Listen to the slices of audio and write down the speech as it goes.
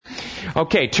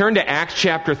Okay, turn to Acts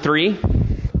chapter 3.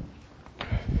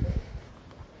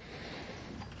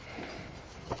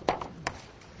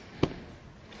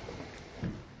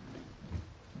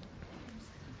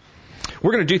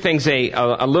 We're going to do things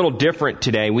a little different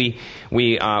today. We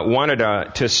wanted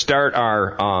to start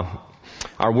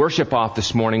our worship off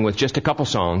this morning with just a couple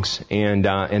songs, and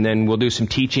then we'll do some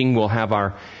teaching. We'll have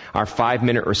our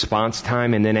 5-minute response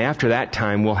time, and then after that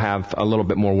time, we'll have a little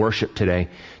bit more worship today.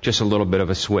 Just a little bit of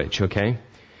a switch, okay?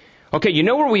 Okay, you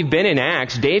know where we've been in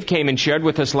Acts. Dave came and shared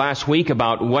with us last week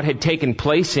about what had taken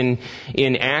place in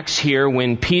Acts here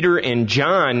when Peter and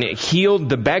John healed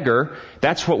the beggar.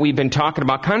 That's what we've been talking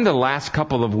about kind of the last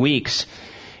couple of weeks.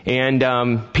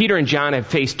 And Peter and John have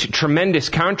faced tremendous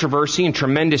controversy and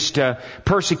tremendous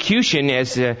persecution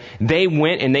as they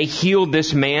went and they healed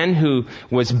this man who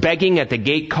was begging at the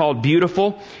gate called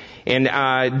Beautiful. And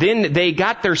then they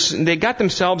got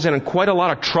themselves in quite a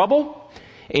lot of trouble.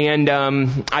 And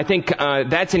I think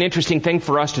that's an interesting thing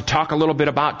for us to talk a little bit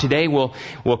about today.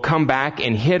 We'll come back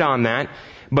and hit on that.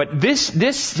 But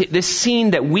this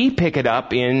scene that we pick it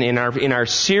up in our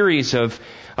series of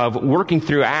working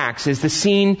through Acts is the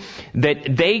scene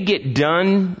that they get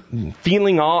done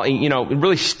feeling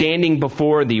really standing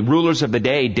before the rulers of the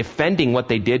day, defending what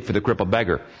they did for the crippled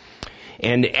beggar.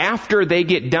 And after they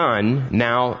get done,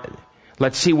 now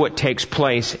let's see what takes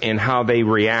place and how they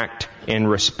react and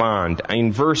respond.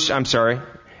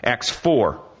 Acts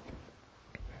 4.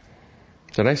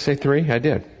 Did I say 3? I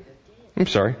did. I'm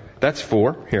sorry. That's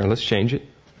 4. Here, let's change it.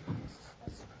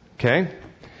 Okay.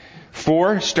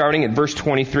 4, starting at verse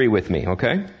 23 with me,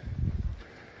 okay?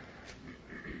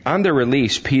 On their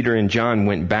release, Peter and John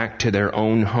went back to their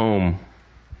own home,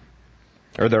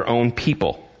 or their own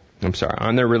people.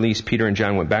 On their release, Peter and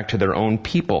John went back to their own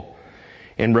people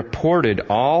and reported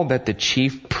all that the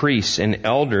chief priests and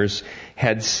elders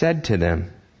had said to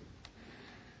them.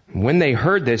 When they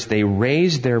heard this, they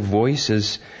raised their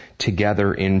voices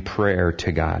together in prayer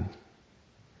to God.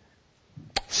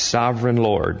 Sovereign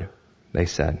Lord, they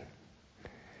said,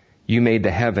 you made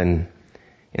the heaven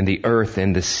and the earth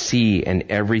and the sea and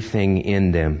everything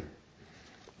in them.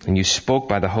 And you spoke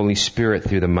by the Holy Spirit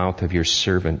through the mouth of your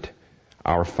servant,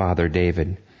 our father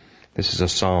David. This is a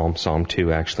psalm, Psalm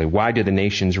 2 actually. Why do the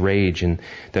nations rage and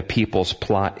the peoples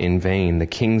plot in vain? The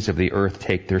kings of the earth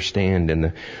take their stand and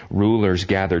the rulers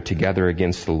gather together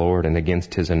against the Lord and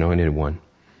against his anointed one.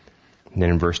 And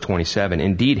then in verse 27,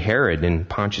 indeed Herod and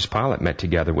Pontius Pilate met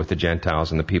together with the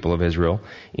Gentiles and the people of Israel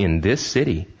in this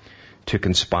city to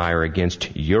conspire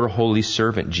against your holy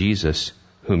servant Jesus,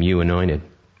 whom you anointed.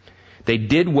 They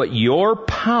did what your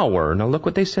power, now look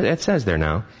what they said, it says there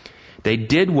now. They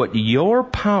did what your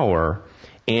power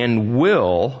and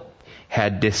will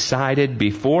had decided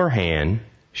beforehand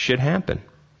should happen.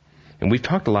 And we've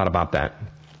talked a lot about that.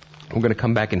 We're going to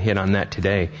come back and hit on that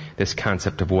today, this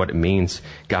concept of what it means,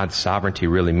 God's sovereignty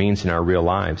really means in our real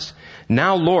lives.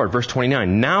 Now, Lord, verse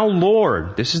 29, now,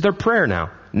 Lord, this is their prayer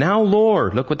now. Now,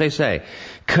 Lord, look what they say.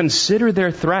 Consider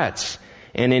their threats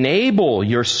and enable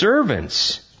your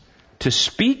servants to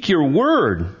speak your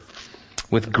word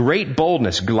with great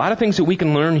boldness. A lot of things that we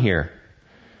can learn here.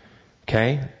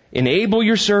 Okay? Enable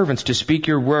your servants to speak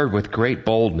your word with great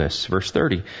boldness. Verse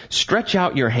 30. Stretch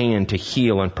out your hand to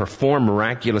heal and perform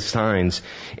miraculous signs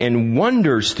and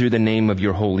wonders through the name of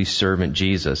your holy servant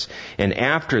Jesus. And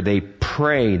after they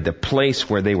prayed, the place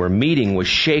where they were meeting was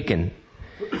shaken,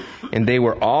 and they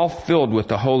were all filled with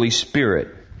the Holy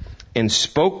Spirit and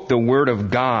spoke the word of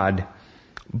God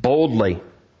boldly.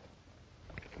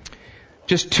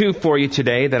 Just 2 for you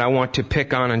today that I want to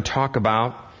pick on and talk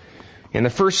about. And the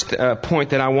first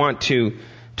point that I want to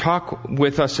talk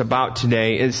with us about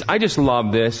today is, I just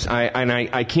love this.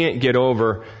 I can't get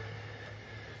over,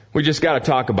 we just got to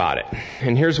talk about it.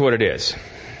 And here's what it is.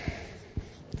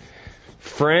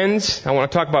 Friends, I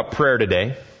want to talk about prayer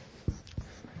today.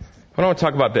 I want to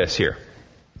talk about this here.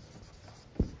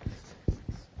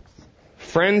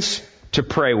 Friends to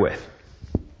pray with.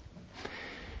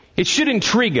 It should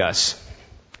intrigue us,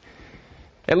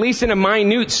 at least in a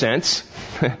minute sense,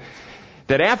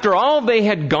 that after all they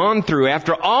had gone through,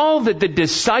 after all that the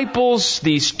disciples,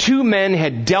 these 2 men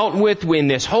had dealt with in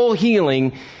this whole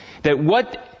healing, that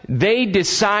what they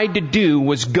decide to do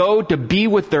was go to be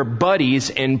with their buddies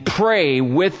and pray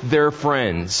with their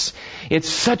friends. It's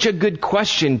such a good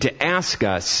question to ask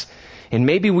us, and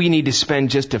maybe we need to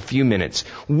spend just a few minutes.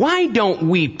 Why don't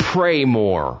we pray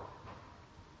more?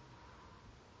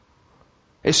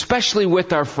 Especially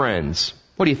with our friends.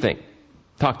 What do you think?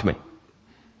 Talk to me.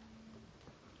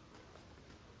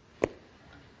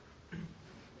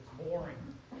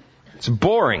 It's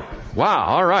boring. Wow.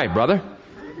 All right, brother.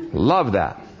 Love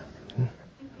that.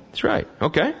 That's right.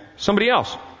 Okay. Somebody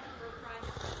else.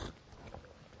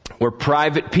 We're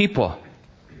private people.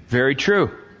 Very true.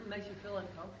 It makes you feel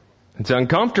uncomfortable. It's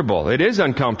uncomfortable. It is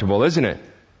uncomfortable, isn't it?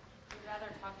 We'd rather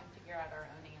talk and figure out our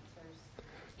own answers.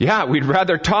 Yeah, we'd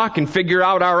rather talk and figure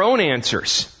out our own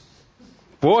answers.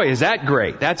 Boy, is that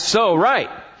great. That's so right.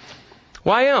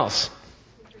 Why else?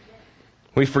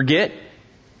 We forget.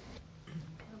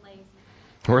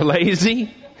 We're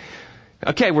lazy.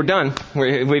 Okay, we're done.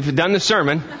 We've done the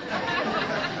sermon.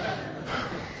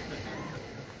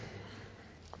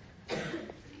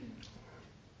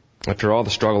 After all the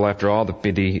struggle, after all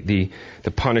the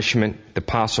punishment, the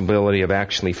possibility of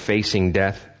actually facing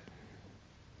death,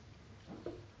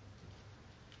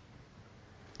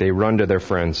 they run to their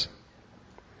friends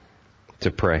to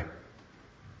pray.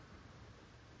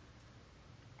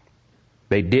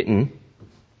 They didn't,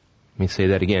 let me say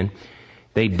that again,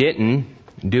 they didn't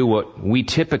do what we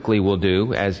typically will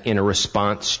do as in a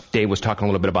response. Dave was talking a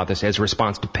little bit about this as a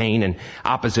response to pain and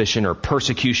opposition or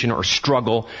persecution or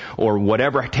struggle or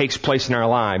whatever takes place in our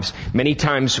lives. Many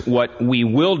times what we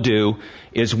will do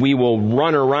is we will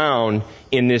run around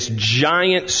in this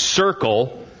giant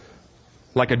circle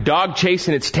like a dog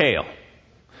chasing its tail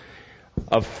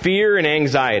of fear and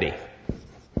anxiety.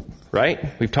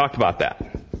 Right? We've talked about that.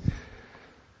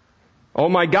 Oh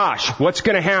my gosh, what's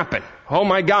going to happen? Oh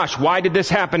my gosh, why did this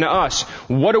happen to us?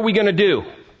 What are we going to do?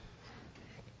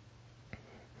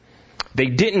 They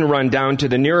didn't run down to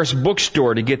the nearest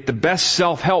bookstore to get the best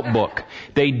self-help book.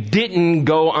 They didn't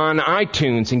go on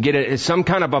iTunes and get some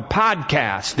kind of a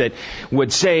podcast that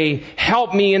would say,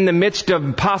 help me in the midst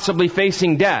of possibly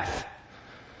facing death.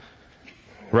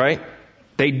 Right?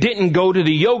 They didn't go to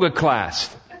the yoga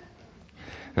class.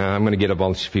 I'm going to get a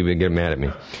bunch of people to get mad at me.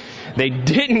 They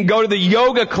didn't go to the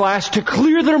yoga class to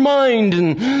clear their mind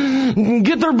and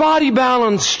get their body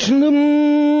balanced.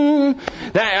 And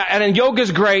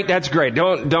yoga's great. That's great.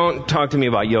 Don't talk to me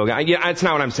about yoga. That's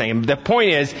not what I'm saying. The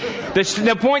point is,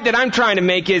 the point that I'm trying to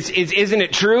make is isn't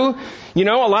it true? You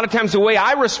know, a lot of times the way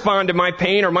I respond to my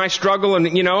pain or my struggle and,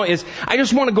 is I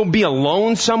just want to go be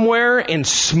alone somewhere and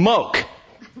smoke.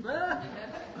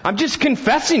 I'm just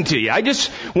confessing to you. I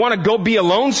just want to go be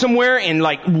alone somewhere and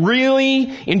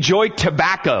really enjoy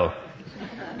tobacco.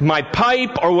 My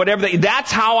pipe or whatever.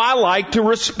 That's how I like to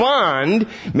respond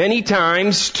many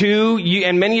times to you.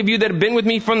 And many of you that have been with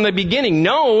me from the beginning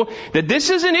know that this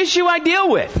is an issue I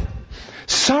deal with.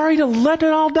 Sorry to let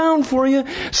it all down for you.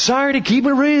 Sorry to keep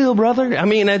it real, brother. I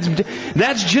mean,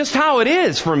 that's just how it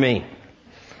is for me.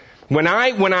 When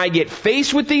I get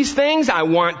faced with these things, I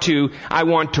want to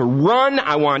run.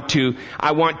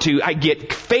 I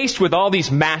get faced with all these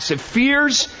massive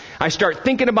fears. I start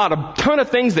thinking about a ton of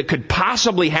things that could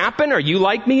possibly happen. Are you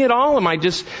like me at all? Am I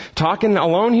just talking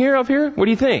alone here up here? What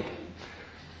do you think?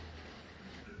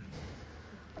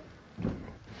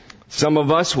 Some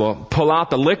of us will pull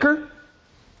out the liquor.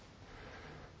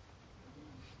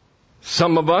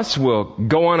 Some of us will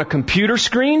go on a computer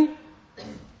screen.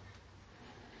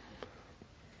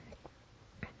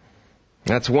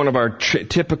 That's one of our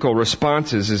typical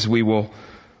responses is we will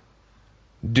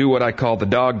do what I call the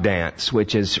dog dance,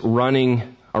 which is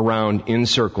running around in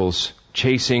circles,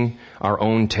 chasing our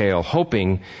own tail,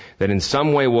 hoping that in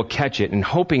some way we'll catch it and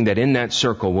hoping that in that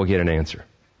circle we'll get an answer.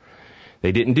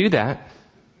 They didn't do that.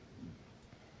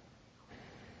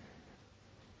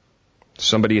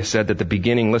 Somebody has said that the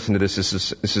beginning, listen to this,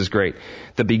 this is great.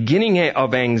 The beginning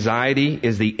of anxiety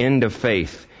is the end of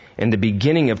faith. And the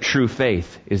beginning of true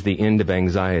faith is the end of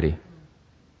anxiety.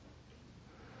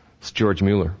 It's George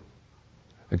Mueller,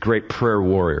 a great prayer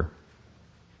warrior.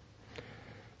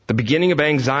 The beginning of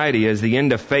anxiety is the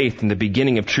end of faith, and the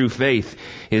beginning of true faith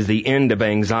is the end of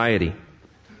anxiety.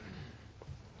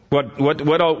 What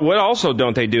also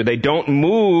don't they do? They don't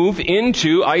move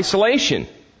into isolation.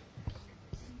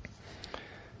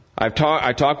 I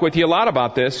talk with you a lot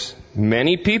about this.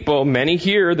 Many people, many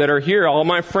here that are here, all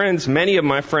my friends, many of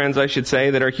my friends, I should say,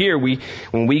 that are here,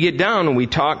 when we get down and we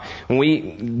talk, when we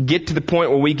get to the point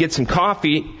where we get some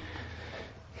coffee,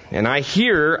 and I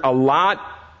hear a lot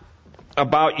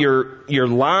about your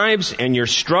lives and your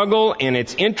struggle, and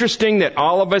it's interesting that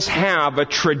all of us have a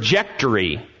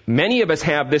trajectory. Many of us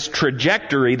have this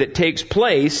trajectory that takes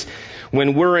place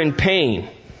when we're in pain.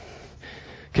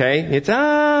 Okay? It's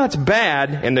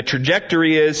bad, and the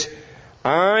trajectory is,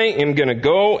 I am going to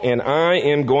go and I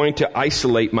am going to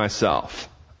isolate myself.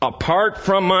 Apart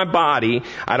from my body,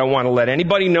 I don't want to let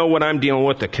anybody know what I'm dealing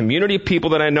with, the community of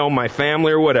people that I know, my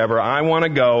family or whatever. I want to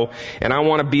go and I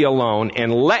want to be alone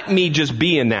and let me just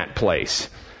be in that place.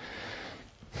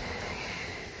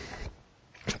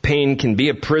 Pain can be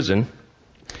a prison,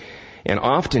 And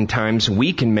oftentimes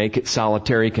we can make it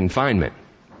solitary confinement.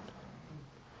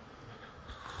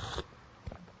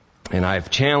 And I've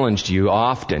challenged you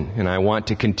often, and I want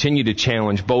to continue to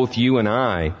challenge both you and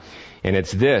I, and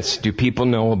it's this: do people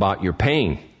know about your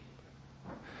pain?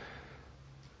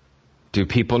 Do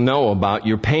people know about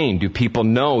your pain? Do people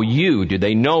know you? Do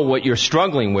they know what you're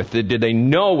struggling with? Do they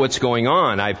know what's going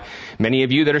on? Many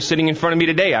of you that are sitting in front of me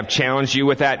today, I've challenged you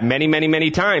with that many, many, many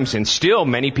times, and still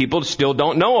many people still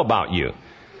don't know about you.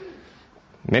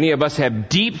 Many of us have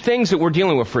deep things that we're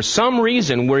dealing with. For some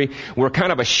reason, we're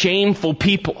kind of a shameful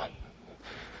people.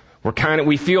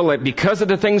 We feel that because of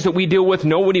the things that we deal with,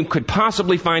 nobody could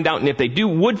possibly find out, and if they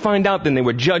would find out, then they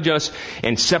would judge us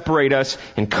and separate us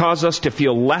and cause us to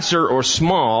feel lesser or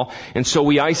small, and so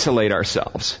we isolate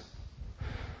ourselves.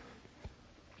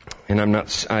 And I'm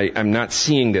not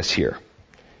seeing this here,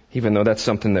 even though that's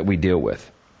something that we deal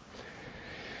with.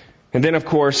 And then, of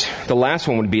course, the last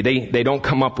one would be they don't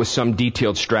come up with some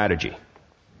detailed strategy.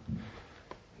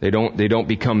 They don't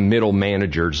become middle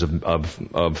managers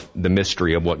of the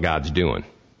mystery of what God's doing.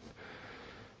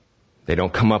 They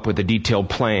don't come up with a detailed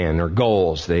plan or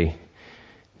goals. They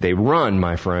run,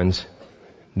 my friends.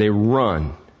 They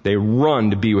run. They run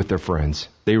to be with their friends.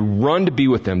 They run to be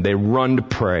with them. They run to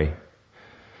pray.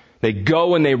 They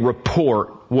go and they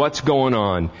report what's going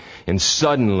on, and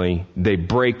suddenly they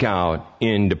break out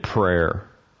into prayer.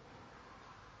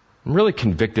 I'm really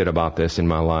convicted about this in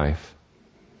my life.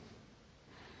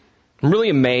 I'm really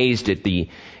amazed at the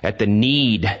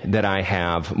need that I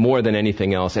have, more than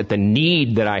anything else, at the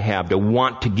need that I have to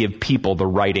want to give people the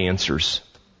right answers.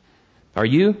 Are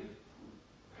you?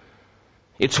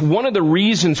 It's one of the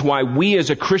reasons why we as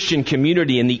a Christian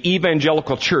community in the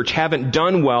evangelical church haven't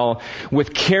done well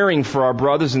with caring for our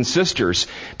brothers and sisters,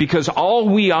 because all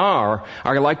we are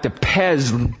like the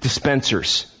Pez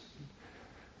dispensers.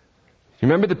 You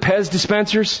remember the Pez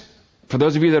dispensers? For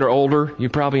those of you that are older, you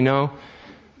probably know.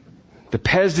 The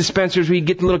Pez dispensers where you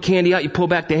get the little candy out, you pull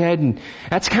back the head, and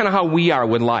that's kind of how we are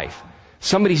with life.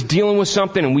 Somebody's dealing with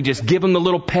something and we just give them the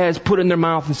little Pez, put it in their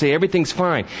mouth and say, everything's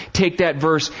fine. Take that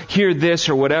verse, hear this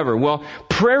or whatever. Well,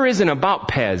 prayer isn't about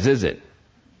Pez, is it?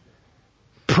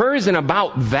 Prayer isn't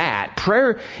about that.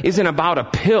 Prayer isn't about a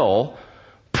pill.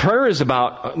 Prayer is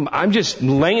about, I'm just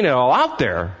laying it all out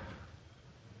there.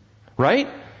 Right?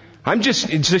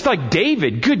 It's just like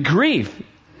David, good grief.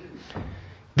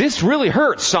 This really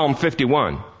hurts, Psalm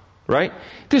 51, right?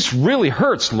 This really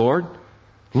hurts, Lord.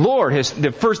 Lord,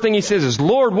 the first thing he says is,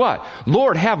 Lord what?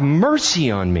 Lord, have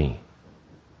mercy on me.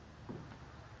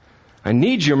 I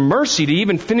need your mercy to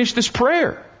even finish this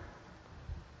prayer.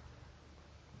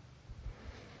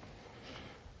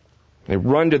 They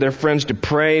run to their friends to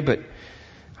pray, but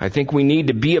I think we need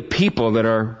to be a people that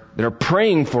are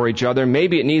praying for each other.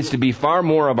 Maybe it needs to be far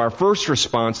more of our first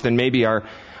response than maybe our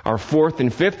fourth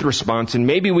and fifth response. And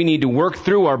maybe we need to work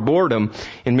through our boredom.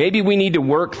 And maybe we need to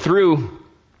work through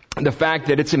the fact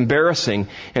that it's embarrassing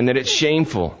and that it's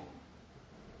shameful.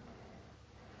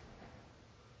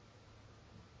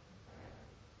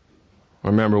 I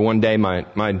remember one day my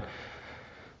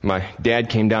dad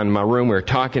came down to my room. We were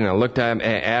talking, and I looked at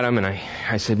him, and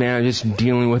I said, man, I'm just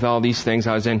dealing with all these things.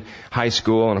 I was in high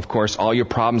school, and of course, all your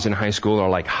problems in high school are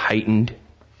like heightened.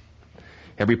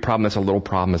 Every problem that's a little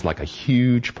problem is like a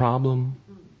huge problem,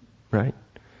 right?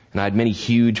 And I had many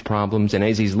huge problems, and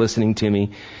as he's listening to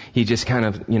me, he just kind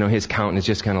of, his countenance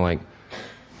just kind of like,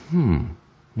 And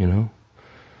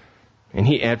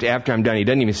he, after I'm done, he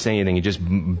doesn't even say anything. He just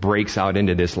breaks out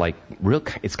into this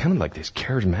it's kind of like this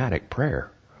charismatic prayer.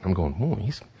 I'm going, whoa,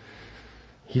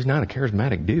 he's not a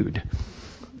charismatic dude.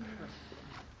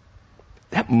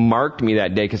 That marked me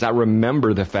that day, because I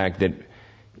remember the fact that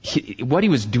what he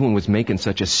was doing was making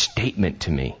such a statement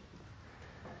to me.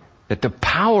 That the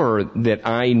power that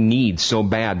I need so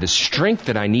bad, the strength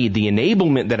that I need, the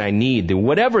enablement that I need, the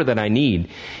whatever that I need,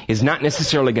 is not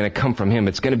necessarily going to come from him.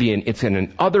 It's going to be it's in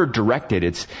an other directed.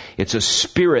 It's a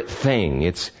spirit thing.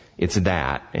 It's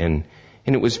that. And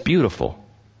it was beautiful.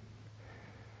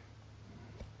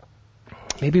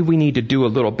 Maybe we need to do a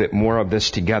little bit more of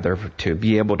this together to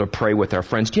be able to pray with our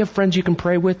friends. Do you have friends you can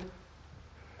pray with?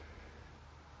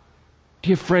 Do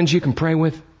you have friends you can pray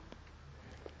with?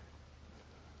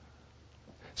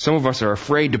 Some of us are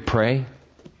afraid to pray.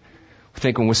 We're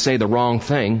thinking we'll say the wrong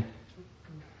thing.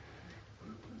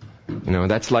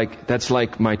 That's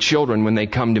like my children when they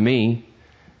come to me.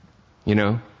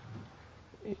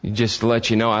 Just to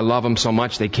let you know, I love them so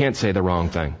much they can't say the wrong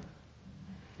thing.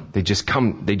 They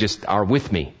just are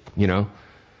with me,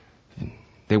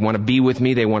 They want to be with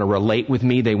me. They want to relate with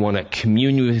me. They want to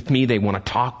commune with me. They want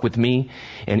to talk with me.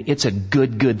 And it's a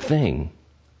good thing.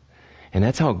 And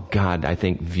that's how God, I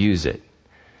think, views it.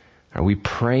 Are we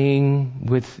praying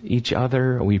with each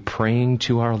other? Are we praying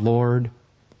to our Lord?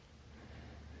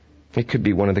 It could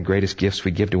be one of the greatest gifts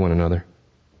we give to one another.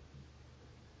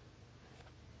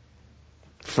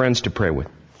 Friends to pray with.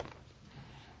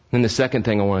 And the second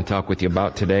thing I want to talk with you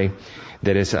about today,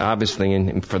 that is obviously,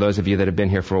 and for those of you that have been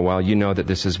here for a while, you know that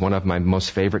this is one of my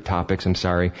most favorite topics. I'm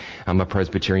sorry. I'm a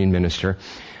Presbyterian minister.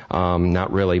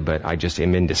 Not really, but I just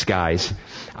am in disguise.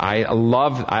 I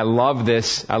love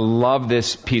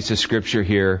this piece of scripture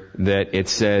here that it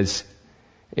says,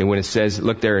 and when it says,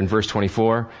 look there in verse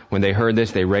 24, when they heard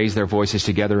this, they raised their voices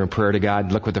together in prayer to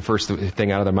God. Look what the first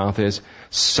thing out of their mouth is.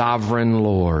 Sovereign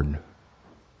Lord.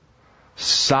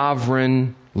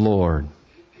 Sovereign Lord.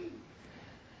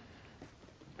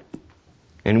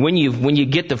 And when you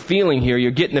get the feeling here,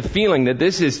 you're getting the feeling that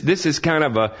this is kind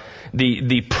of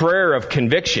the prayer of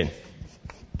conviction.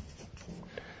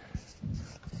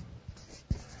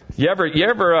 You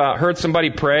ever heard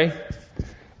somebody pray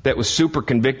that was super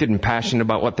convicted and passionate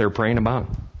about what they're praying about?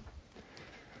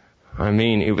 I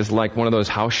mean, it was like one of those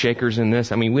house shakers in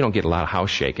this. I mean, we don't get a lot of house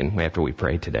shaking after we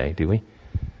pray today, do we?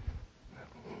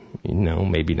 No,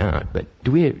 maybe not. But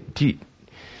do you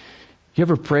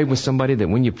ever prayed with somebody that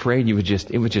when you prayed, it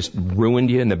would just ruined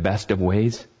you in the best of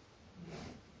ways?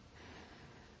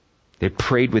 They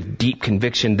prayed with deep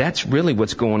conviction. That's really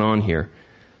what's going on here.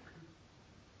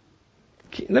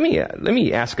 Let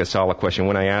me ask us all a question.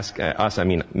 When I ask us, I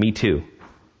mean me too.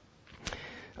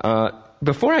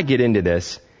 Before I get into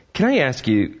this, can I ask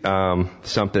you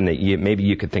something that maybe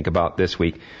you could think about this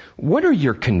week? What are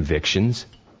your convictions?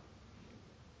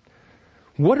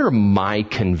 What are my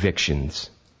convictions?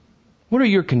 What are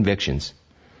your convictions?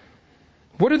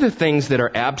 What are the things that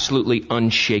are absolutely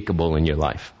unshakable in your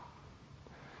life?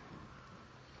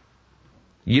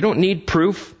 You don't need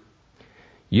proof.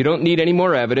 You don't need any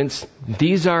more evidence.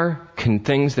 These are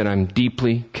things that I'm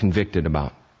deeply convicted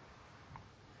about.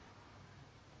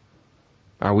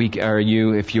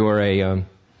 If you're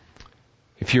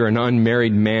an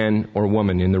unmarried man or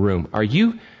woman in the room, are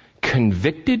you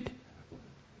convicted?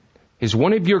 Is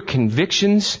one of your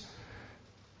convictions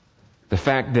the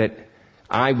fact that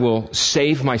I will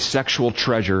save my sexual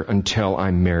treasure until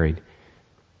I'm married?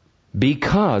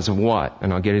 Because of what?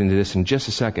 And I'll get into this in just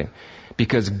a second.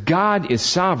 Because God is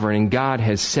sovereign and God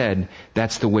has said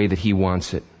that's the way that He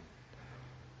wants it.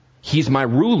 He's my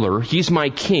ruler. He's my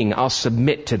king. I'll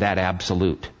submit to that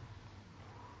absolute.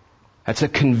 That's a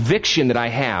conviction that I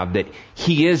have that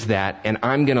He is that and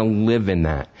I'm going to live in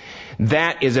that.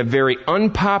 That is a very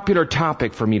unpopular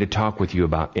topic for me to talk with you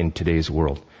about in today's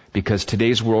world. Because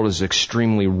today's world is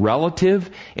extremely relative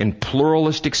and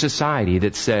pluralistic society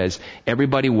that says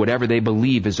everybody, whatever they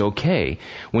believe is okay.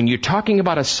 When you're talking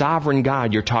about a sovereign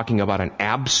God, you're talking about an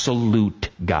absolute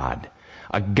God.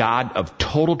 A God of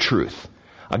total truth.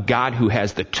 A God who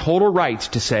has the total rights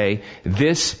to say,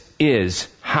 this is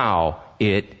how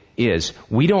it is.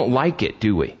 We don't like it,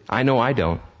 do we? I know I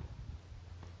don't.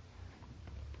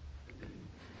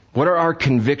 What are our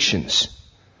convictions?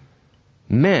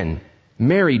 Men,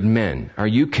 married men, are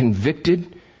you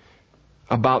convicted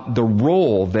about the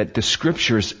role that the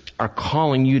Scriptures are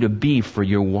calling you to be for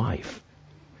your wife?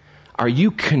 Are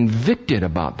you convicted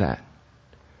about that?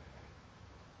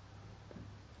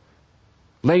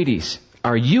 Ladies,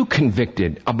 are you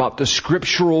convicted about the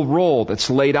scriptural role that's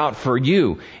laid out for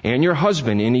you and your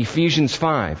husband in Ephesians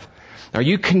 5? Are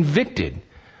you convicted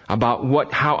about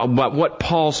what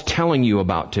Paul's telling you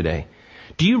about today?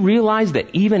 Do you realize that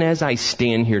even as I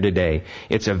stand here today,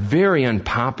 it's a very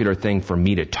unpopular thing for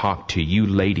me to talk to you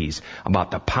ladies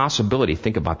about the possibility,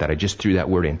 think about that, I just threw that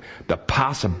word in, the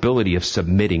possibility of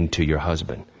submitting to your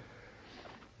husband.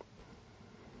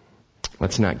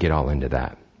 Let's not get all into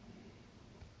that.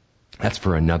 That's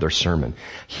for another sermon.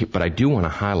 But I do want to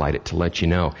highlight it to let you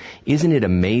know. Isn't it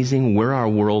amazing where our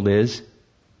world is?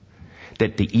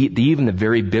 That even the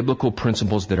very biblical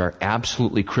principles that are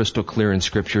absolutely crystal clear in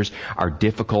Scriptures are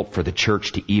difficult for the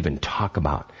church to even talk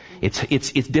about.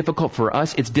 It's difficult for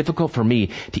us. It's difficult for me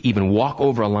to even walk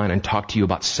over a line and talk to you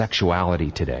about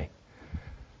sexuality today.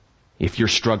 If you're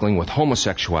struggling with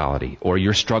homosexuality or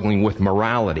you're struggling with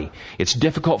morality, it's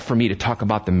difficult for me to talk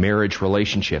about the marriage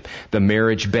relationship, the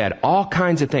marriage bed, all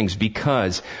kinds of things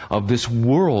because of this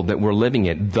world that we're living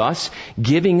in, thus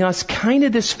giving us kind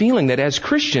of this feeling that as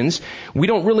Christians, we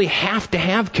don't really have to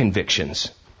have convictions.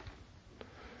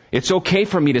 It's okay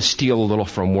for me to steal a little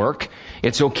from work.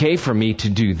 It's okay for me to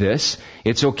do this.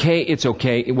 It's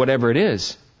okay, whatever it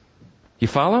is. You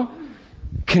follow?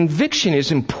 Conviction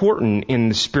is important in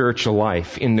the spiritual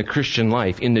life, in the Christian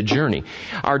life, in the journey.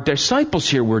 Our disciples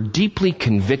here were deeply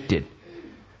convicted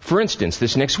For instance,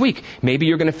 this next week, maybe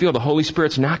you're going to feel the Holy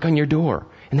Spirit's knock on your door.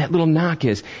 And that little knock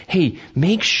is, hey,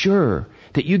 make sure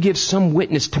that you give some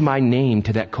witness to my name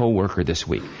to that coworker this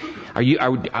week.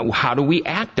 How do we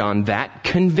act on that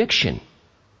conviction?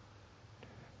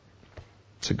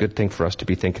 It's a good thing for us to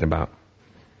be thinking about.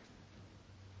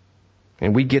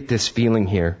 And we get this feeling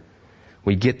here.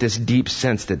 We get this deep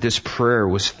sense that this prayer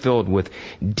was filled with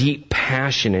deep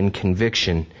passion and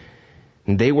conviction.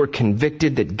 And they were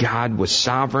convicted that God was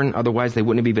sovereign. Otherwise, they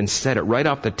wouldn't have even said it right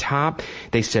off the top.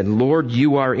 They said, Lord,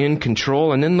 you are in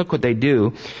control. And then look what they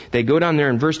do. They go down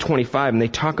there in verse 25 and they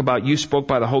talk about you spoke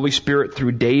by the Holy Spirit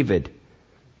through David.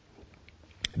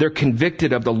 They're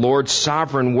convicted of the Lord's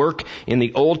sovereign work in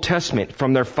the Old Testament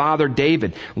from their father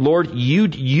David. Lord, you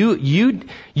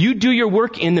do your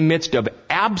work in the midst of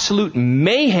absolute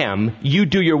mayhem. You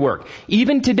do your work.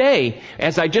 Even today,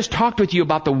 as I just talked with you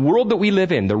about the world that we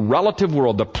live in, the relative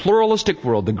world, the pluralistic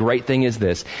world, the great thing is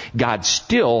this: God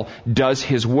still does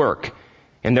His work.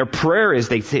 And their prayer is,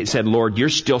 they said, Lord, you're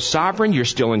still sovereign, you're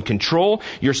still in control,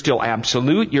 you're still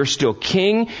absolute, you're still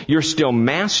king, you're still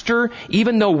master.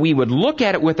 Even though we would look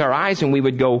at it with our eyes and we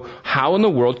would go, how in the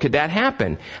world could that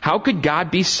happen? How could God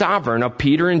be sovereign of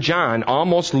Peter and John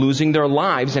almost losing their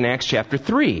lives in Acts chapter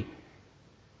 3?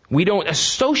 We don't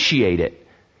associate it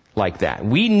like that.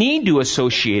 We need to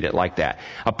associate it like that.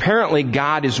 Apparently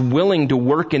God is willing to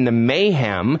work in the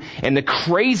mayhem and the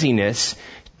craziness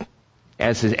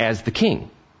as the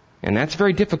king. And that's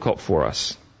very difficult for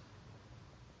us,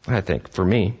 I think, for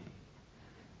me.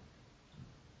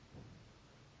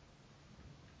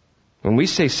 When we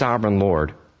say sovereign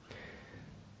Lord,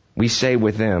 we say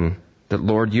with them that,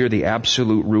 Lord, you're the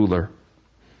absolute ruler.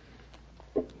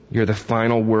 You're the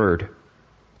final word.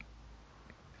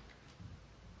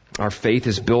 Our faith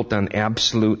is built on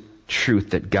absolute truth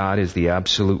that God is the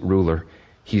absolute ruler.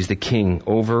 He's the king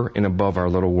over and above our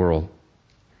little world.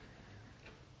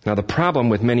 Now the problem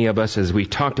with many of us, as we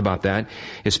talked about that,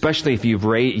 especially if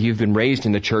you've been raised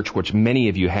in the church, which many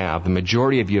of you have, the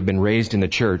majority of you have been raised in the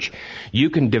church,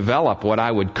 you can develop what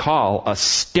I would call a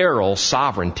sterile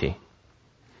sovereignty.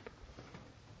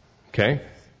 Okay?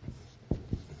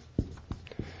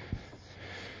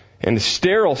 And the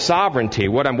sterile sovereignty,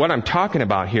 what I'm talking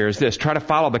about here is this. Try to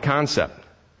follow the concept.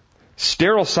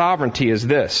 Sterile sovereignty is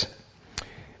this.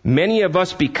 Many of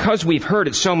us, because we've heard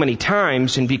it so many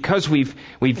times, and because we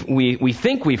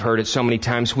think we've heard it so many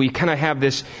times, we kind of have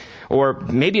this, or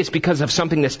maybe it's because of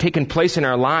something that's taken place in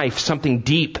our life, something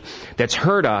deep that's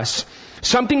hurt us,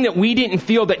 something that we didn't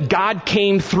feel that God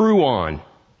came through on.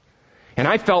 And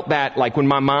I felt that, like when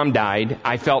my mom died,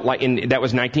 I felt like, that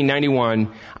was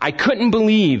 1991, I couldn't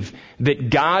believe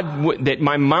that that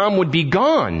my mom would be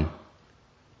gone.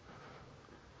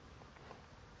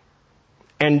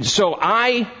 And so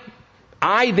I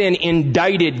then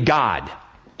indicted God.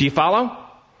 Do you follow?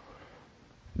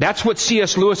 That's what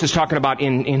C.S. Lewis is talking about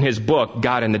in his book,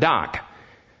 God in the Dock.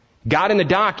 God in the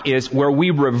Dock is where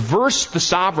we reverse the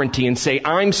sovereignty and say,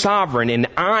 I'm sovereign, and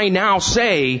I now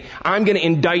say, I'm going to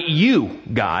indict you,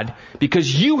 God,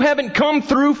 because you haven't come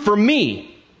through for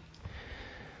me.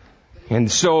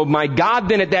 And so my God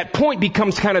then at that point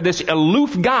becomes kind of this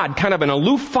aloof God, kind of an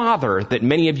aloof father that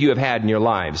many of you have had in your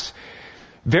lives.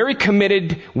 Very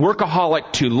committed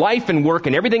workaholic to life and work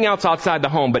and everything else outside the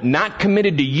home, but not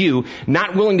committed to you,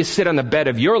 not willing to sit on the bed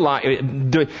of your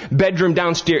the bedroom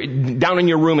downstairs, down in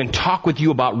your room and talk with you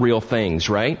about real things,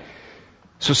 right?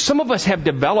 So some of us have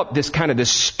developed this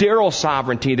sterile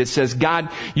sovereignty that says, God,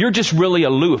 you're just really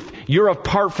aloof. You're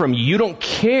apart from me. You don't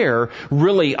care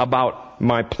really about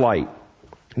my plight.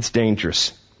 It's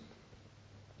dangerous.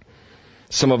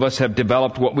 Some of us have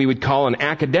developed what we would call an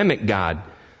academic God.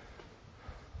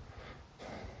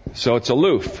 So it's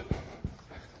aloof,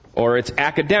 or it's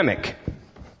academic,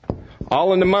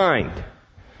 all in the mind.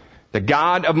 The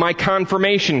God of my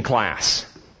confirmation class.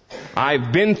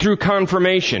 I've been through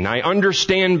confirmation. I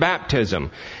understand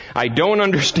baptism. I don't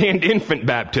understand infant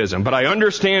baptism, but I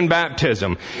understand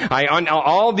baptism.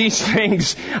 All these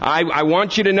things, I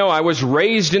want you to know I was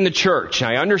raised in the church.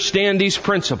 I understand these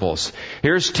principles.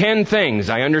 Here's 10 things.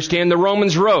 I understand the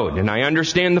Romans Road, and I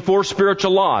understand the 4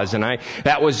 spiritual laws, and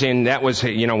that was when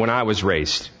I was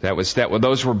raised.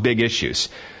 Those were big issues,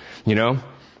 you know.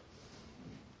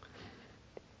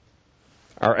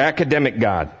 Our academic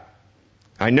God.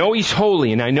 I know He's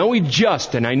holy, and I know He's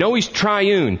just, and I know He's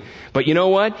triune. But you know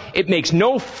what? It makes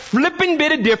no flippin'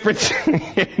 bit of difference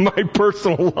in my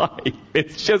personal life.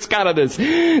 It's just kind of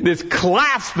this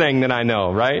class thing that I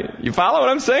know, right? You follow what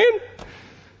I'm saying?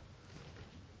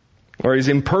 Or He's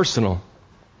impersonal.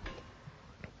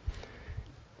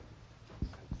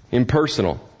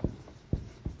 Impersonal.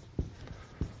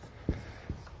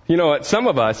 You know what? Some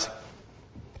of us,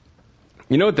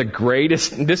 you know what the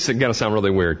greatest, this is going to sound really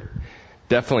weird.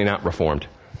 Definitely not Reformed.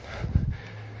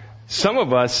 Some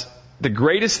of us, the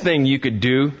greatest thing you could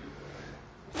do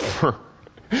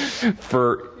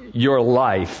for your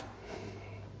life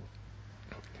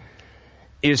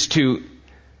is to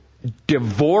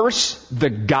divorce the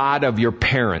God of your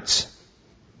parents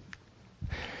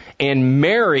and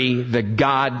marry the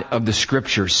God of the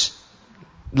Scriptures,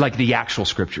 like the actual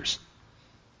Scriptures.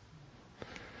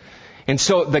 And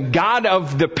so the God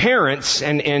of the parents,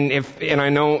 and I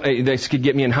know this could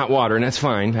get me in hot water, and that's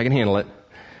fine, I can handle it.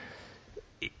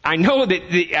 I know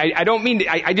that I don't mean to,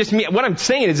 I just mean, what I'm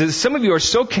saying is that some of you are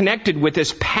so connected with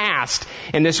this past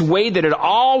and this way that it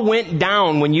all went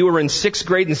down when you were in 6th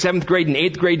grade and 7th grade and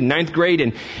 8th grade and 9th grade,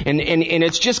 and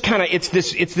it's just kind of, it's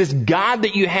this God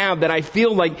that you have that I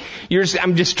feel like we're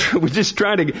just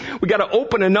trying to, we got to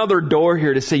open another door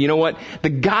here to say, you know what, the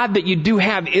God that you do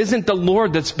have isn't the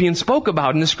Lord that's being spoke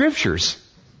about in the Scriptures.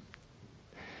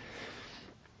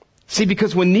 See,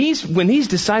 because when these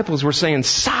disciples were saying,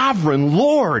 Sovereign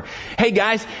Lord, hey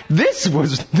guys, this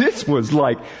was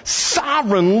like,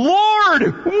 Sovereign Lord,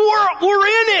 we're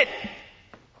in it.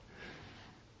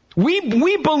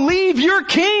 We believe you're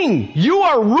King. You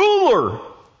are ruler.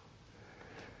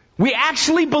 We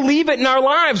actually believe it in our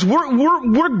lives.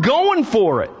 We're going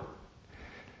for it.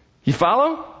 You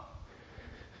follow?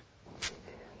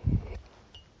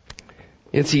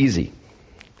 It's easy.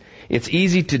 It's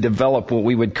easy to develop what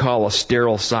we would call a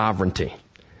sterile sovereignty.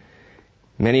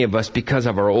 Many of us, because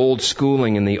of our old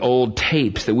schooling and the old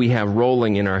tapes that we have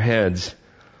rolling in our heads,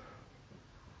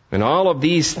 and all of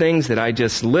these things that I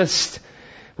just list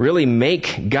really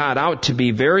make God out to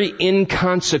be very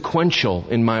inconsequential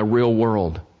in my real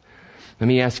world. Let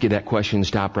me ask you that question.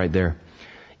 Stop right there.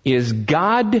 Is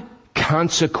God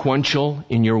consequential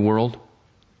in your world?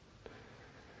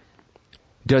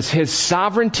 Does His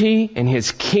sovereignty and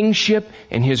His kingship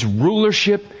and His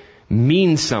rulership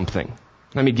mean something?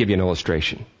 Let me give you an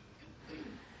illustration.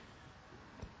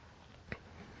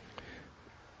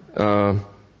 We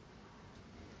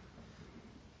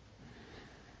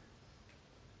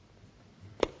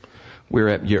were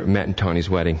at Matt and Tawny's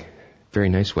wedding. Very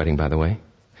nice wedding, by the way.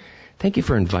 Thank you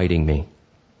for inviting me. It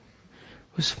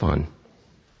was fun.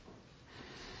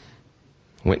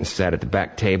 Went and sat at the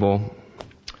back table.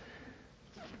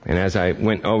 And as I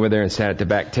went over there and sat at the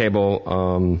back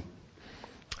table,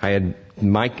 I had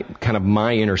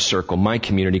my inner circle, my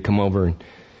community come over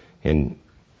and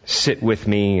sit with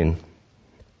me, and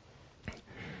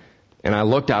I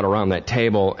looked out around that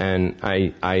table and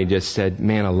I just said,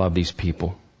 man, I love these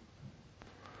people.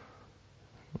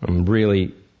 I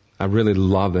really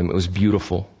love them. It was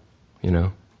beautiful, you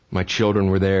know. My children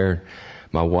were there,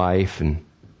 my wife, and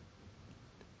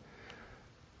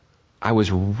I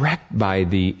was wrecked by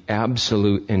the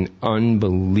absolute and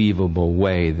unbelievable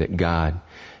way that God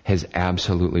has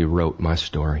absolutely wrote my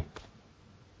story.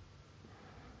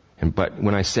 But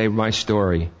when I say my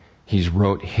story, He's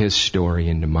wrote His story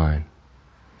into mine.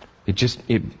 I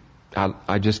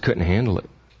just couldn't handle it.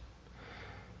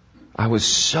 I was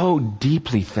so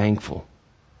deeply thankful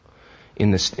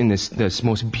in this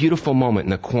most beautiful moment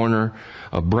in the corner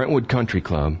of Brentwood Country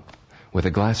Club with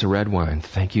a glass of red wine.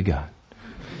 Thank you, God.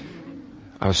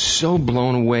 I was so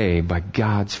blown away by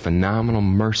God's phenomenal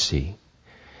mercy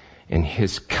and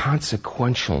His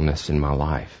consequentialness in my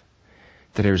life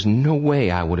that there's no way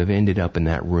I would have ended up in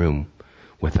that room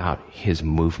without His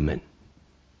movement,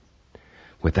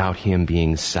 without Him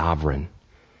being sovereign.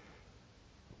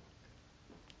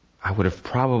 I would have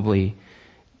probably,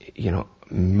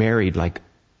 married like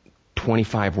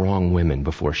 25 wrong women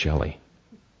before Shelley.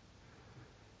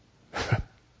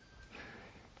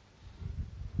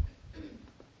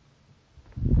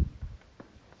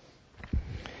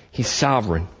 He's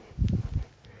sovereign.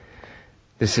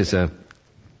 This is a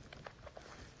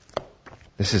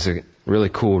really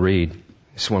cool read.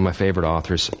 It's one of my favorite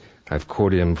authors. I've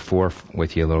quoted him before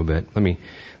with you a little bit. Let me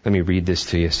read this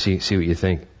to you. See what you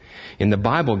think. In the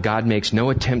Bible, God makes no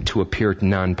attempt to appear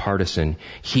nonpartisan.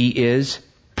 He is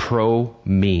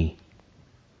pro-me.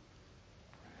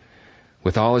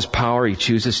 With all His power, He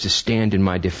chooses to stand in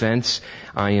my defense.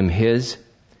 I am His.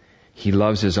 He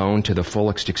loves His own to the full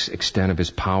extent of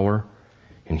His power.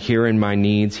 And here in my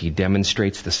needs, He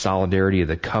demonstrates the solidarity of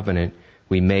the covenant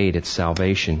we made at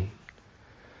salvation.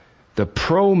 The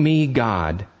pro-me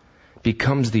God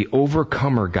becomes the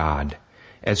overcomer God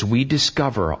as we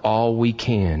discover all we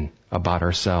can about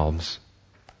ourselves.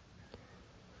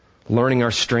 Learning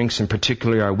our strengths and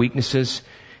particularly our weaknesses,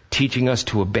 teaching us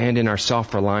to abandon our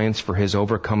self-reliance for His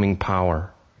overcoming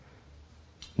power.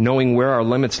 Knowing where our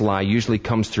limits lie usually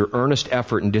comes through earnest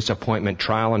effort and disappointment,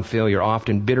 trial and failure,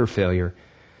 often bitter failure.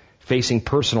 Facing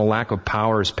personal lack of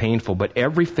power is painful, but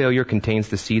every failure contains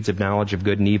the seeds of knowledge of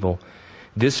good and evil.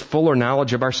 This fuller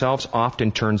knowledge of ourselves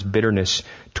often turns bitterness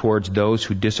towards those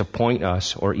who disappoint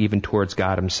us or even towards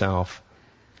God Himself.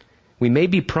 We may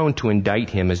be prone to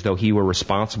indict Him as though He were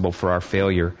responsible for our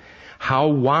failure. How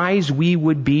wise we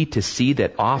would be to see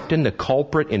that often the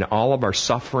culprit in all of our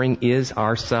suffering is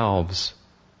ourselves.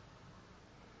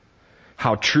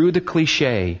 How true the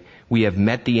cliche, we have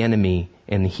met the enemy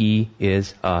and he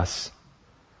is us.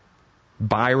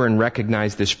 Byron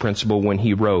recognized this principle when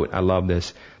he wrote, I love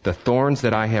this, "The thorns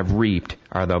that I have reaped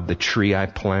are of the tree I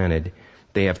planted.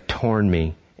 They have torn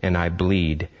me and I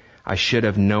bleed. I should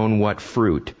have known what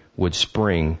fruit would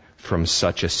spring from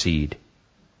such a seed."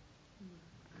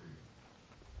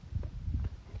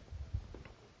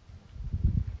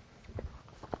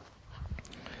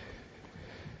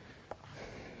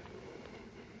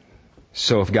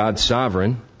 So if God's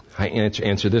sovereign,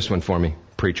 answer this one for me,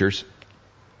 preachers.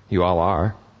 You all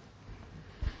are.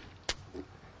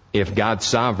 If God's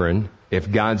sovereign,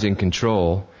 if God's in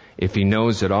control, if He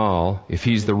knows it all, if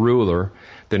He's the ruler,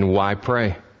 then why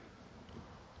pray?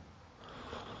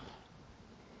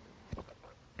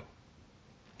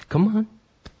 Come on.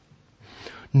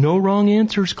 No wrong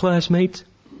answers, classmates.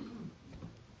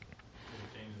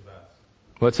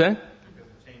 What's that?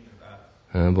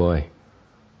 Oh boy.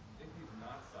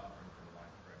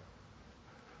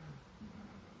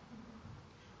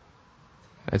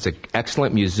 That's an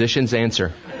excellent musician's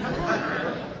answer.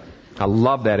 I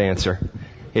love that answer.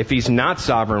 If He's not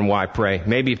sovereign, why pray?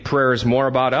 Maybe prayer is more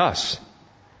about us.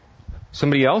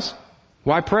 Somebody else?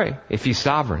 Why pray if He's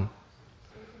sovereign?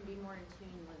 So we can be more in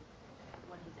tune with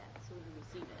what He's at, so we can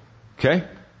receive it. Okay?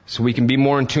 So we can be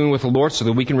more in tune with the Lord so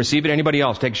that we can receive it. Anybody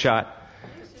else? Take a shot.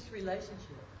 It's just relationship.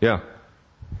 Yeah.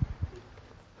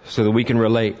 So that we can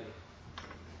relate.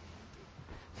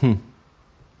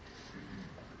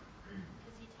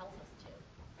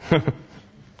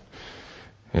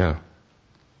 Yeah.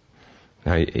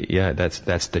 Now, yeah,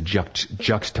 that's the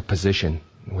juxtaposition.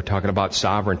 We're talking about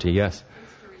sovereignty, yes. To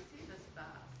receive His best.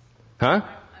 Huh?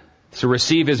 To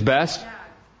receive His best? Yeah.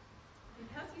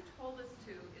 Because He told us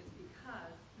to, it's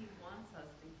because He wants us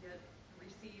to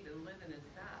receive and live in His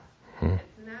best.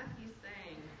 It's not He's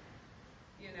saying,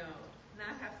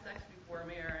 not have sex before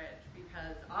marriage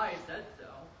because I said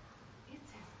so.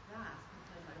 It's His best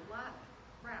because a lot of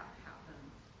crap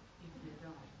happens if you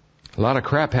don't. A lot of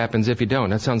crap happens if you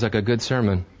don't. That sounds like a good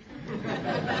sermon.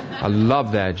 I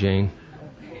love that, Jane.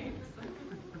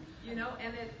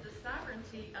 And it's the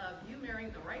sovereignty of you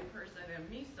marrying the right person and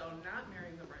me so not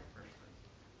marrying the right person.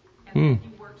 And He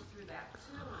works through that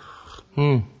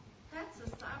too. That's the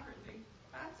sovereignty.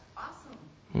 That's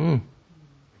awesome.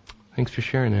 Thanks for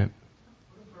sharing that.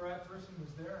 What if the right person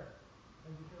was there?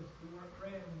 And because we weren't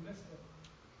praying, we missed it.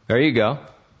 There you go.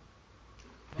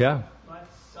 Yeah. Life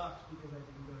sucks because I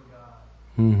didn't go to God.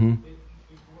 Mm-hmm. It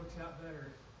works out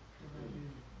better when I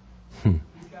do.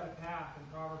 He's got a path,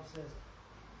 and Proverbs says,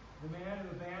 the man who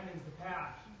abandons the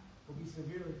path will be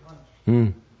severely punished.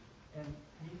 And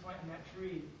me planting that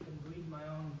tree and bleeding my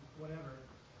own whatever,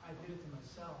 I did it to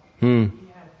myself. He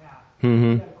had a path. He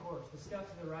had a course. The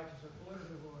steps of the righteous are ordered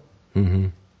of the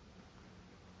Lord.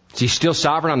 Is He still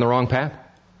sovereign on the wrong path?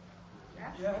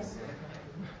 Yes.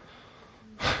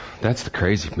 That's the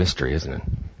crazy mystery, isn't it?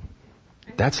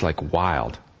 That's like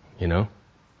wild,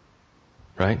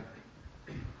 Right?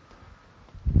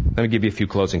 Let me give you a few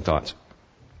closing thoughts.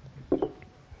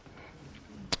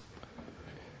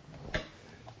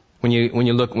 When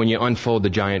you unfold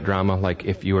the giant drama, like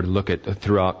if you were to look at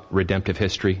throughout redemptive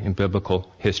history and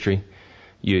biblical history,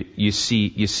 you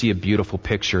see a beautiful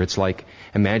picture. It's like,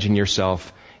 imagine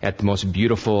yourself at the most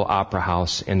beautiful opera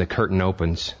house and the curtain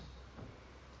opens.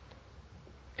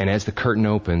 And as the curtain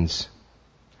opens,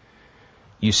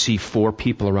 you see 4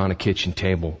 people around a kitchen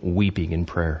table weeping in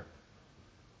prayer.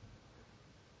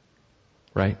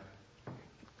 Right?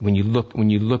 When you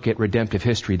look at redemptive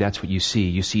history, that's what you see.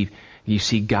 You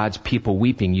see God's people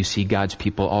weeping. You see God's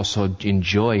people also in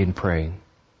joy in praying.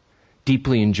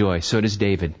 Deeply in joy. So does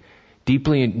David.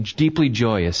 Deeply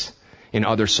joyous in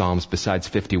other Psalms besides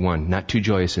 51. Not too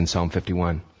joyous in Psalm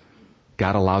 51.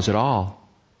 God allows it all.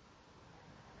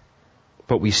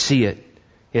 But we see it.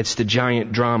 It's the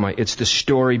giant drama. It's the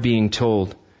story being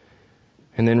told.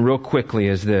 And then real quickly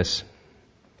is this.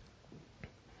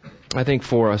 I think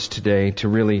for us today to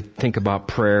really think about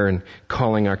prayer and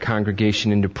calling our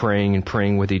congregation into praying and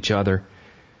praying with each other,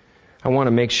 I want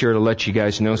to make sure to let you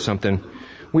guys know something.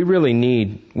 We really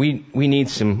need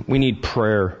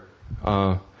prayer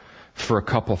for a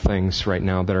couple things right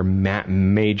now that are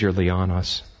majorly on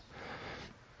us.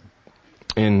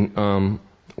 And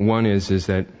one is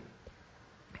that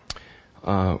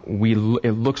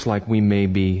it looks like we may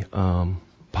be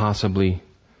possibly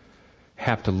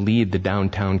have to leave the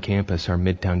downtown campus, our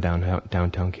midtown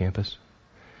downtown campus,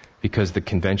 because the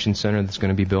convention center that's going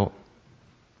to be built.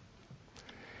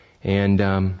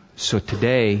 And so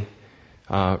today,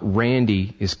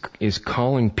 Randy is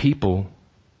calling people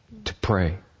to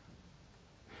pray.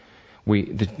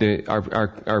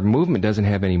 Our movement doesn't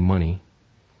have any money,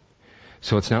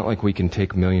 so it's not like we can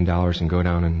take $1 million and go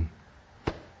down and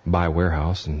buy a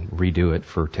warehouse and redo it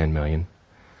for $10 million.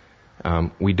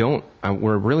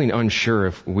 We're really unsure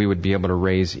if we would be able to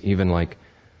raise even like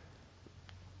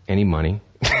any money.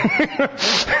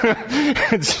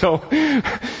 And so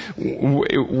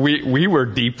we were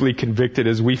deeply convicted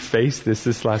as we faced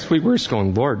this last week. We're just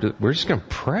going, Lord, we're just going to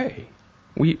pray.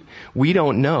 We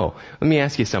don't know. Let me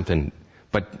ask you something.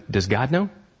 But does God know?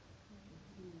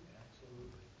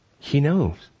 He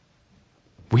knows.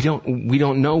 We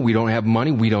don't know. We don't have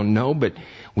money. We don't know, but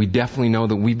we definitely know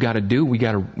that we've got to do. We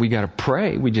got to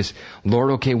pray.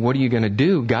 Lord, okay, what are you going to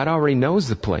do? God already knows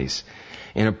the place.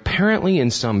 And apparently in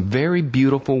some very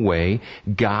beautiful way,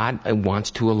 God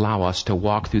wants to allow us to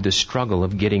walk through the struggle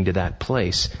of getting to that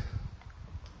place.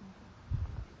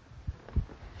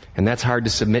 And that's hard to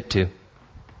submit to.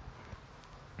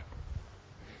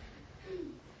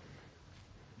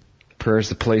 Prayer is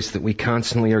the place that we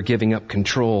constantly are giving up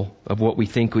control of what we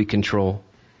think we control.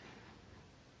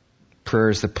 Prayer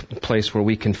is the place where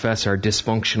we confess our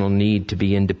dysfunctional need to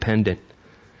be independent.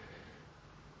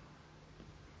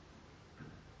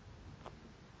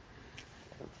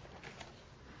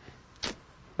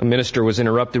 A minister was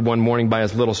interrupted one morning by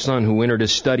his little son, who entered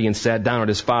his study and sat down at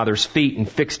his father's feet and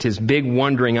fixed his big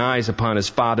wondering eyes upon his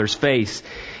father's face.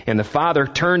 And the father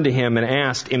turned to him and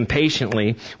asked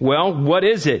impatiently, "Well, what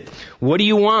is it? What do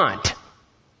you want?"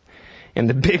 And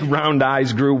the big round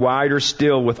eyes grew wider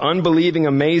still with unbelieving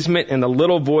amazement, and the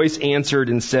little voice answered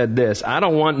and said this, "I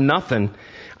don't want nothing.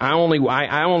 I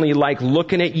only like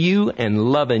looking at you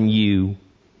and loving you."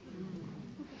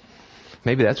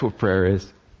 Maybe that's what prayer is.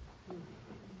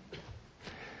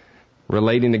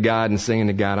 Relating to God and saying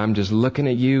to God, I'm just looking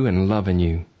at you and loving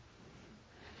you.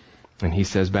 And He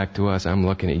says back to us, I'm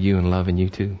looking at you and loving you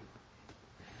too.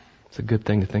 It's a good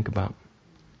thing to think about.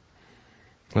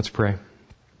 Let's pray.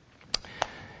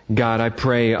 God, I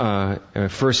pray,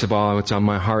 first of all, what's on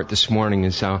my heart this morning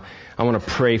is I want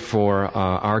to pray for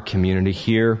our community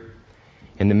here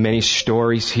and the many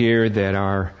stories here that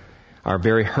are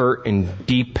very hurt and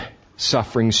deep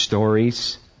suffering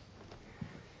stories.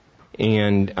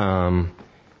 And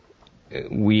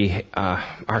we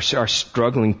are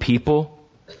struggling people,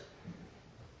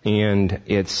 and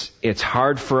it's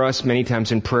hard for us many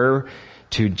times in prayer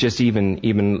to just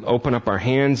even open up our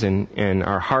hands and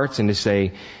our hearts and to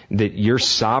say that You're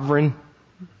sovereign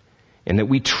and that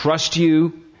we trust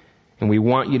You and we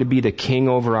want You to be the King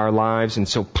over our lives. And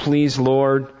so please,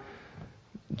 Lord,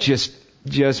 just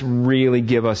really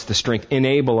give us the strength,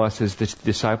 enable us as the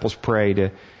disciples pray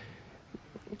to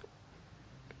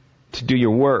do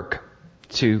Your work,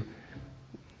 to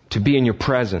be in Your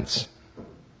presence.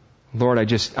 Lord, I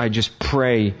just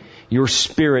pray Your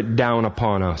Spirit down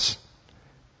upon us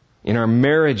in our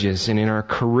marriages and in our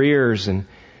careers. And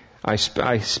I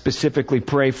specifically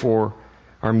pray for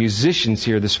our musicians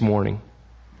here this morning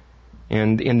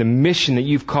and in the mission that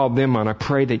You've called them on. I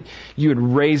pray that You would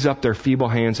raise up their feeble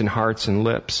hands and hearts and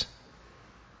lips.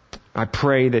 I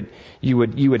pray that you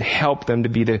would help them to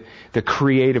be the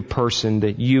creative person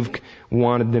that You've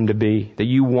wanted them to be, that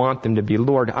You want them to be.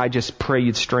 Lord, I just pray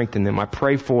You'd strengthen them. I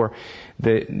pray for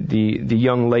the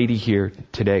young lady here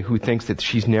today who thinks that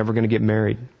she's never going to get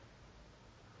married.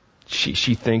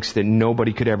 She thinks that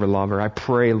nobody could ever love her. I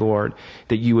pray, Lord,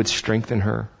 that You would strengthen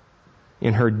her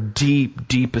in her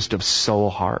deepest of soul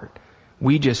heart.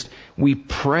 We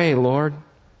pray, Lord,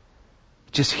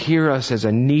 just hear us as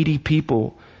a needy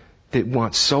people that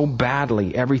want so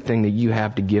badly everything that You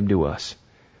have to give to us.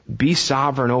 Be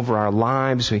sovereign over our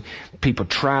lives. People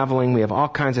traveling, we have all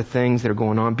kinds of things that are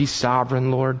going on. Be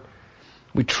sovereign, Lord.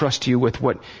 We trust You with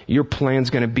what Your plan's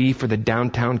going to be for the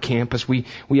downtown campus. We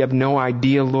have no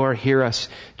idea, Lord. Hear us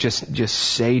just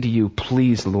say to You,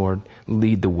 please, Lord,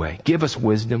 lead the way. Give us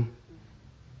wisdom.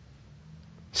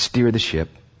 Steer the ship.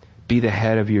 Be the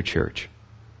head of Your church.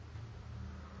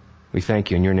 We thank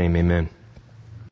You in Your name. Amen.